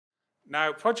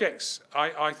Now, projects,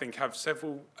 I think, have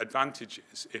several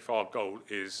advantages if our goal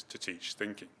is to teach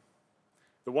thinking.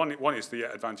 The one is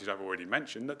the advantage I've already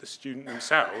mentioned, that the student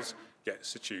themselves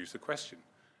gets to choose the question,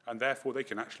 and therefore they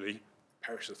can actually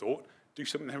perish the thought, do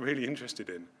something they're really interested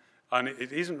in. And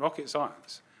it isn't rocket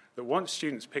science that once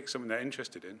students pick something they're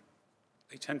interested in,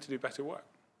 they tend to do better work.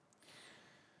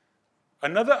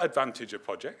 Another advantage of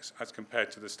projects, as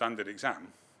compared to the standard exam,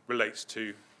 relates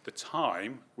to the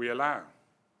time we allow.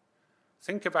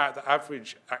 Think about the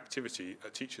average activity a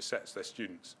teacher sets their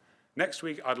students. Next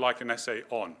week, I'd like an essay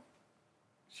on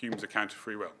Hume's account of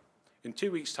free will. In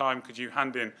 2 weeks' time, could you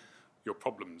hand in your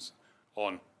problems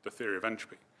on the theory of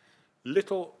entropy?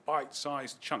 Little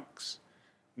bite-sized chunks.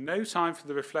 No time for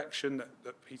the reflection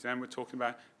that Peter and Em were talking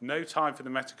about. No time for the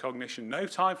metacognition. No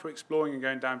time for exploring and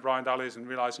going down blind alleys and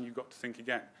realizing you've got to think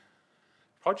again.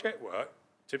 Project work,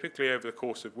 typically over the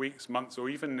course of weeks, months, or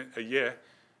even a year,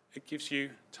 it gives you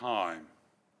time.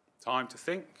 Time to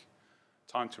think,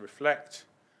 time to reflect,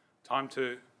 time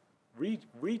to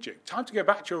rejig, time to go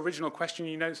back to your original question.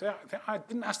 You know, say, I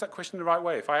didn't ask that question the right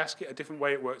way. If I ask it a different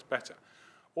way, it works better.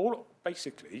 All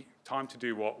basically time to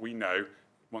do what we know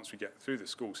once we get through the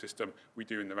school system, we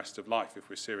do in the rest of life if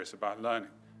we're serious about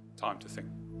learning. Time to think.